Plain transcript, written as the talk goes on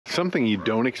Something you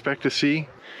don't expect to see.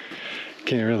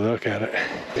 Can't really look at it.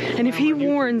 And if he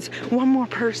warns one more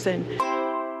person.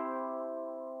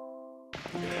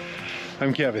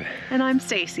 I'm Kevin. And I'm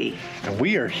Stacy. And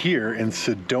we are here in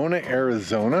Sedona,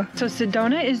 Arizona. So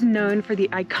Sedona is known for the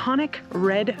iconic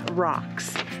red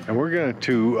rocks. And we're going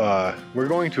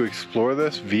to explore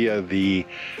this via the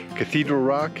Cathedral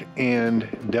Rock and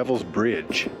Devil's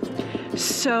Bridge.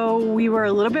 So we were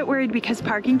a little bit worried because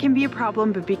parking can be a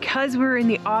problem, but because we're in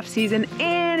the off season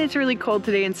and it's really cold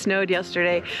today and snowed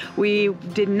yesterday, we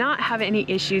did not have any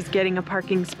issues getting a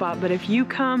parking spot. But if you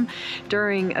come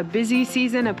during a busy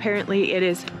season, apparently it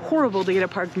is horrible to get a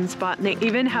parking spot, and they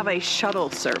even have a shuttle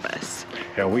service.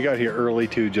 Yeah, we got here early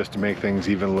too, just to make things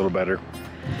even a little better.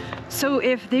 So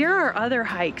if there are other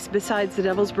hikes besides the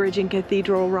Devil's Bridge and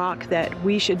Cathedral Rock that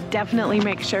we should definitely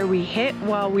make sure we hit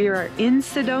while we are in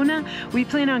Sedona, we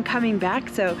plan on coming back.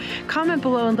 So comment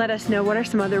below and let us know what are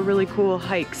some other really cool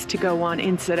hikes to go on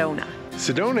in Sedona.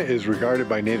 Sedona is regarded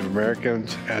by Native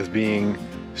Americans as being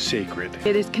sacred.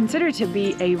 It is considered to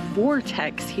be a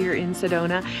vortex here in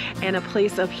Sedona and a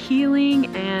place of healing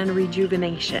and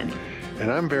rejuvenation. And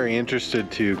I'm very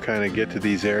interested to kind of get to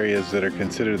these areas that are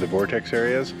considered the vortex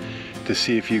areas to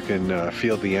see if you can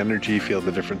feel the energy, feel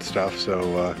the different stuff.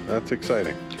 So that's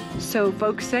exciting. So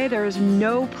folks say there's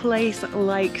no place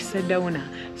like Sedona.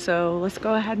 So let's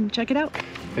go ahead and check it out.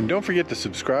 And don't forget to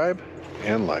subscribe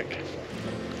and like.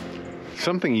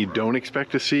 Something you don't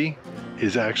expect to see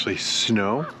is actually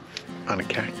snow on a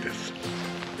cactus.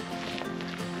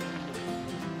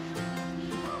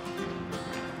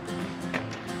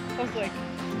 I was like,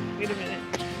 wait a minute.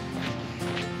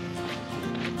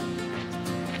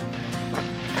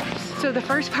 So the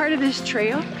first part of this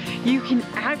trail, you can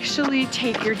actually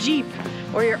take your Jeep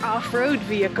or your off-road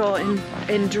vehicle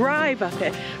and drive up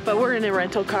it, but we're in a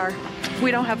rental car.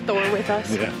 We don't have Thor with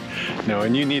us. Yeah, no,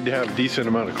 and you need to have a decent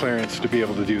amount of clearance to be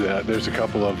able to do that. There's a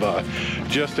couple of,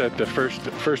 just at the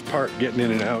first part getting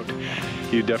in and out,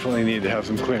 you definitely need to have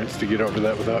some clearance to get over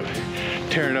that without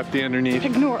tearing up the underneath.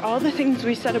 Ignore all the things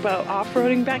we said about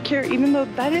off-roading back here, even though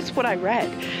that is what I read.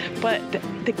 But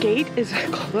the gate is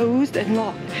closed and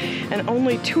locked, and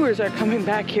only tours are coming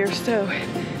back here, so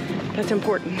that's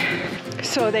important.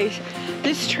 So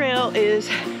this trail is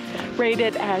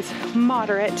rated as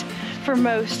moderate for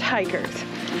most hikers.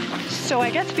 So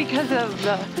I guess because of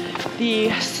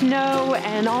the snow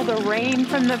and all the rain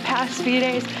from the past few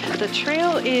days, the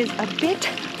trail is a bit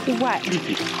wet,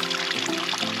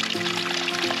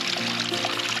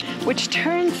 which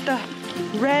turns the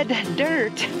red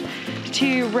dirt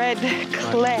to red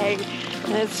clay,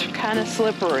 and it's kind of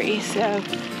slippery. So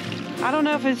I don't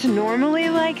know if it's normally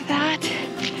like that.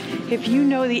 If you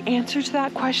know the answer to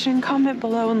that question, comment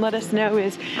below and let us know.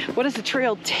 What is the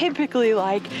trail typically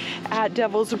like at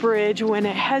Devil's Bridge when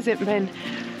it hasn't been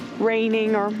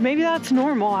raining, or maybe that's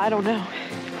normal, I don't know.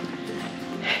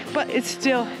 But it's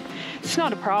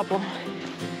not a problem.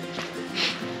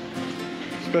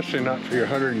 Especially not for your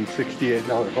 $168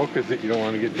 Hokas that you don't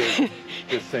want to get there.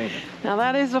 Just saying. Now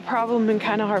that is a problem and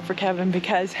kind of hard for Kevin,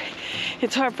 because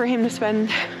it's hard for him to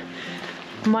spend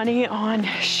money on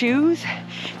shoes.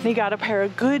 And he got a pair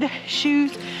of good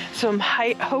shoes, some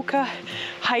Hoka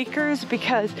hikers,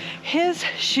 because his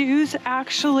shoes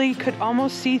actually could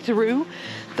almost see through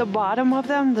the bottom of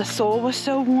them. The sole was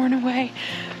so worn away.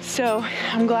 So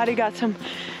I'm glad he got some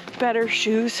better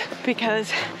shoes,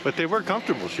 because... But they were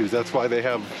comfortable shoes. That's why they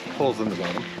have holes in the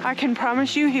bottom. I can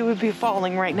promise you he would be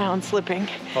falling right now and slipping.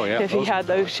 Oh, yeah, if he had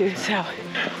those shoes. So.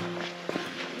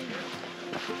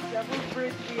 Devil's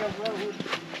Bridge via road.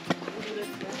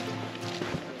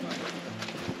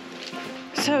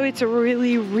 So it's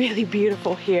really, really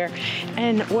beautiful here.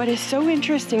 And what is so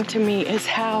interesting to me is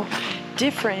how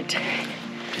different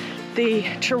the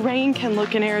terrain can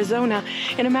look in Arizona.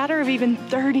 In a matter of even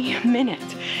 30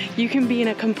 minutes, you can be in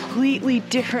a completely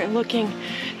different looking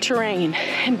terrain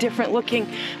and different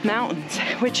looking mountains,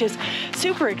 which is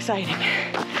super exciting.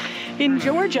 In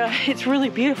Georgia, it's really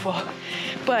beautiful,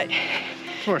 but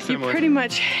you pretty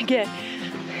much get,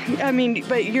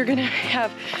 but you're gonna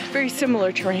have very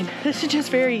similar terrain. This is just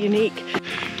very unique.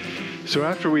 So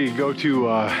after we go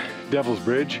to Devil's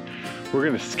Bridge, we're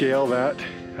gonna scale that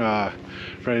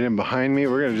right in behind me.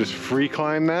 We're gonna just free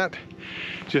climb that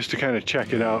just to kind of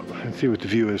check it out and see what the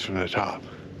view is from the top.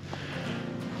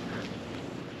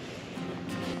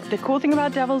 The cool thing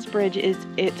about Devil's Bridge is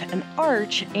it's an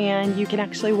arch and you can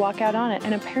actually walk out on it,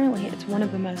 and apparently it's one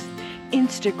of the most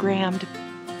Instagrammed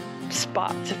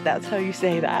spots, if that's how you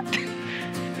say that.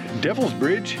 Devil's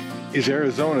Bridge is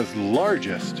Arizona's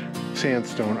largest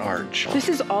sandstone arch. This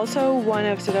is also one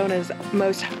of Sedona's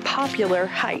most popular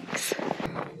hikes.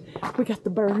 We got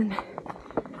the burn.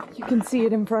 You can see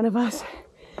it in front of us.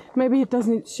 Maybe it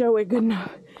doesn't show it good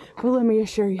enough, but let me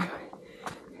assure you,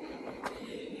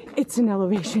 it's an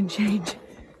elevation change.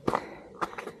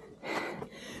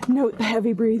 Note the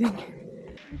heavy breathing.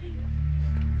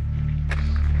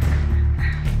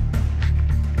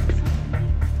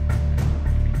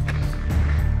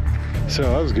 So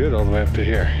that was good all the way up to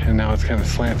here, and now it's kind of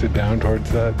slanted down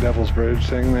towards that Devil's Bridge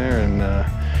thing there, and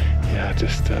yeah,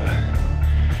 just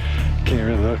can't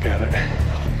really look at it.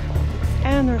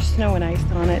 And there's snow and ice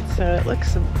on it, so it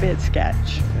looks a bit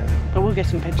sketch. Yeah. But we'll get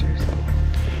some pictures.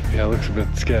 Yeah, it looks a bit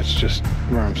sketch just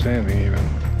where I'm standing even.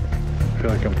 I feel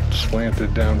like I'm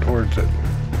slanted down towards it.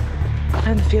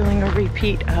 I'm feeling a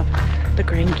repeat of the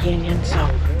Grand Canyon, so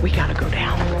we gotta go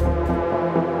down.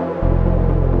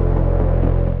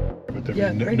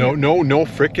 Yeah, no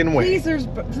frickin' way.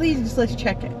 Please just let's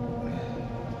check it.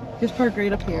 Just park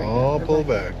right up here. I'll pull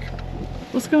back.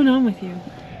 What's going on with you?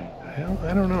 Well,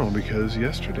 I don't know, because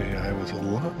yesterday I was a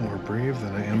lot more brave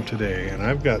than I am today, and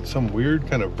I've got some weird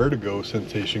kind of vertigo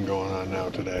sensation going on now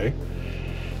today.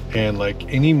 And like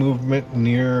any movement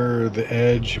near the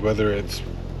edge, whether it's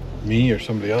me or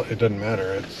somebody else, it doesn't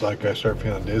matter. It's like I start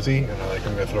feeling dizzy and I'm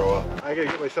gonna throw up. I gotta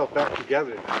get myself back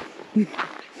together now.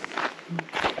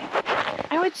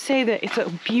 I would say that it's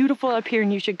beautiful up here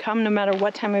and you should come no matter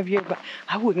what time of year, but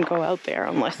I wouldn't go out there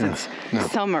unless it's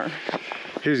summer.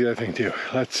 Here's the other thing too.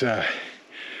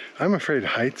 I'm afraid of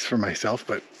heights for myself,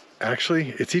 but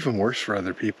actually it's even worse for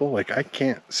other people. Like I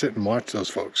can't sit and watch those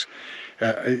folks.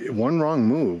 One wrong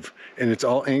move and it's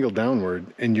all angled downward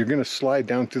and you're gonna slide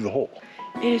down through the hole.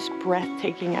 It is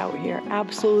breathtaking out here.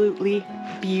 Absolutely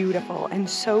beautiful and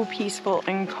so peaceful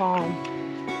and calm.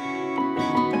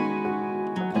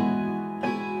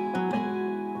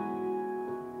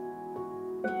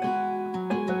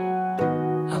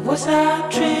 I was out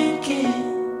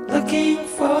drinking, looking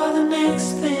for the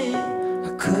next thing.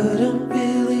 I couldn't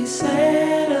really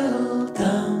settle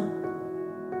down.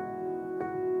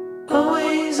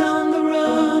 Always on the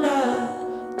run,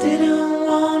 I didn't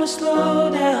want to slow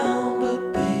down,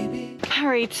 but baby. All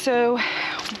right, so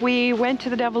we went to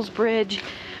the Devil's Bridge.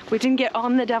 We didn't get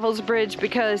on the Devil's Bridge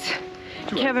because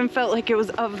Kevin felt like it was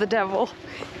of the devil.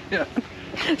 Yeah.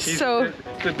 So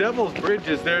the Devil's Bridge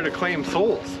is there to claim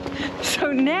souls.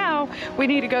 So now we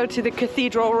need to go to the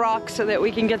Cathedral Rock so that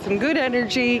we can get some good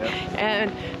energy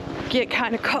and get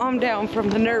kind of calmed down from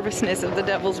the nervousness of the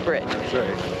Devil's Bridge. That's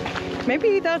right.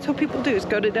 Maybe that's what people do, is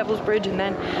go to Devil's Bridge and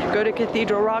then go to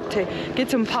Cathedral Rock to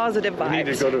get some positive vibes. We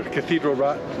need to go to Cathedral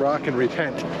Rock and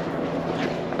repent.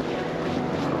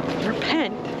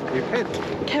 Repent? Repent.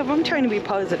 Kev, I'm trying to be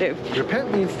positive.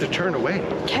 Repent means to turn away.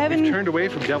 Kevin. We've turned away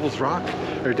from Devil's Rock,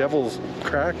 or Devil's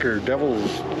Crack, or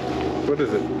Devil's, what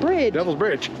is it? Bridge. Devil's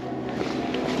Bridge.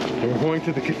 And we're going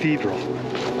to the cathedral.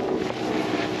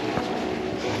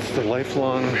 It's the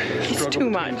lifelong struggle too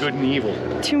between much. good and evil.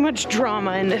 Too much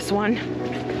drama in this one.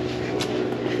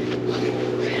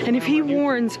 And if he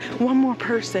warns one more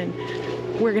person,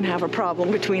 we're gonna have a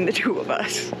problem between the two of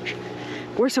us.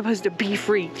 We're supposed to be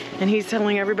free, and he's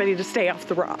telling everybody to stay off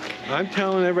the rock. I'm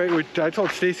telling everybody, I told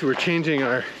Stacy we're changing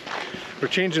our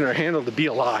handle to Be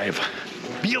Alive.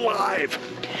 Be alive!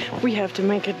 We have to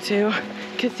make it to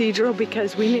Cathedral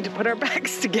because we need to put our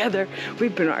backs together.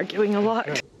 We've been arguing a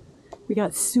lot. We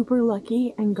got super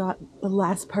lucky and got the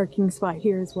last parking spot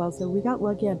here as well. So we got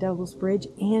lucky at Devil's Bridge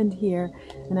and here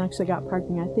and actually got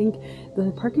parking. I think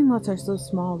the parking lots are so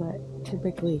small that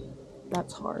typically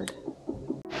that's hard.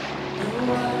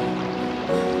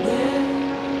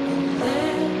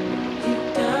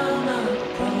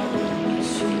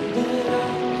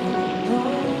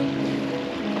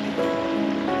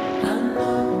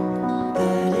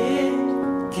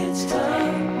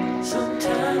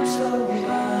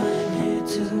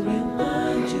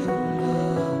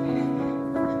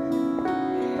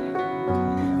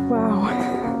 Wow.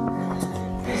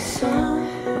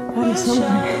 That is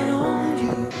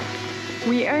something.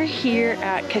 We are here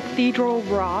at Cathedral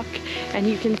Rock and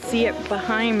you can see it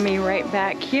behind me right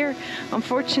back here.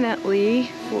 Unfortunately,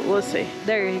 we'll see.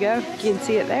 There you go. You can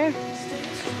see it there,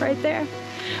 right there.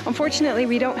 Unfortunately,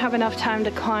 we don't have enough time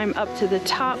to climb up to the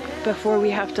top before we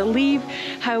have to leave.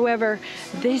 However,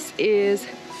 this is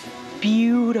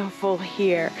beautiful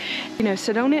here. You know,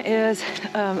 Sedona is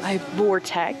a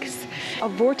vortex. A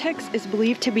vortex is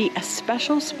believed to be a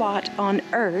special spot on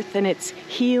Earth, and it's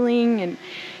healing and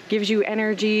gives you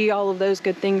energy, all of those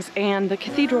good things. And the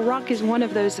Cathedral Rock is one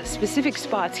of those specific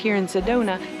spots here in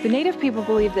Sedona. The native people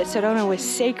believed that Sedona was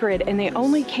sacred and they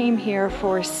only came here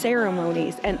for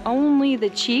ceremonies, and only the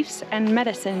chiefs and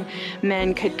medicine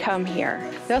men could come here.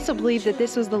 They also believed that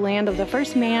this was the land of the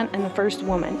first man and the first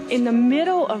woman. In the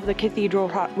middle of the Cathedral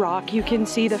Rock, you can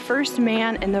see the first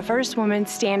man and the first woman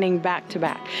standing back to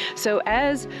back. So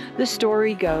as the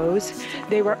story goes,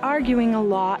 they were arguing a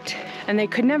lot and they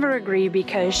could never agree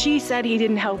because she said he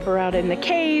didn't help her out in the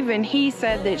cave and he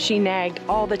said that she nagged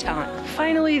all the time.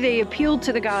 Finally, they appealed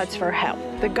to the gods for help.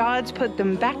 The gods put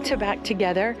them back to back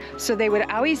together so they would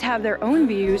always have their own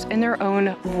views and their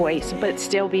own voice, but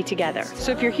still be together.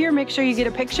 So if you're here, make sure you get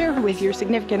a picture with your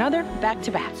significant other back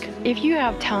to back. If you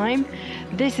have time,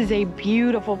 this is a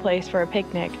beautiful place for a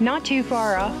picnic. Not too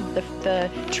far off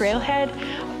the trailhead,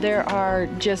 there are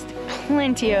just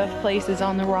plenty of places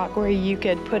on the rock where you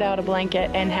could put out a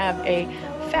blanket and have a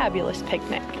fabulous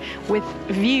picnic with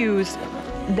views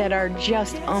that are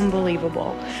just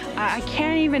unbelievable. I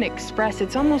can't even express,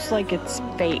 it's almost like it's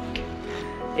fake.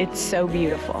 It's so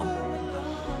beautiful.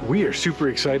 We are super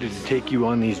excited to take you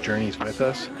on these journeys with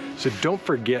us. So don't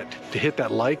forget to hit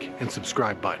that like and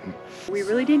subscribe button. We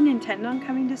really didn't intend on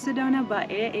coming to Sedona,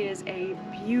 but it is a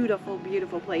beautiful,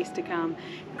 beautiful place to come.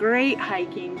 Great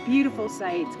hiking, beautiful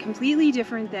sights, completely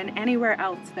different than anywhere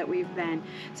else that we've been.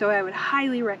 So I would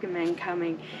highly recommend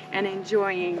coming and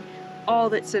enjoying all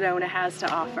that Sedona has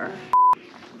to offer.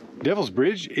 Devil's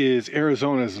Bridge is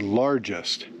Arizona's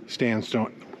largest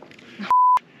sandstone.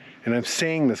 And I'm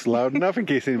saying this loud enough in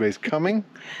case anybody's coming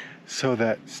so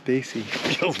that Stacy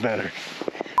feels better.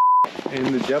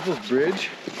 And the Devil's Bridge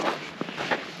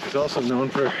is also known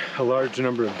for a large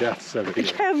number of deaths every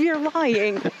year. Kev, you're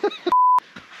lying.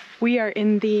 We are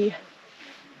in the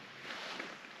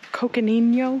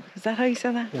Coconino. Is that how you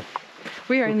say that? Yeah.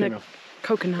 We are in the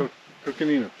Coconino.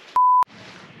 Coconino.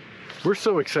 We're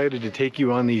so excited to take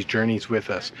you on these journeys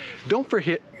with us. Don't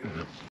forget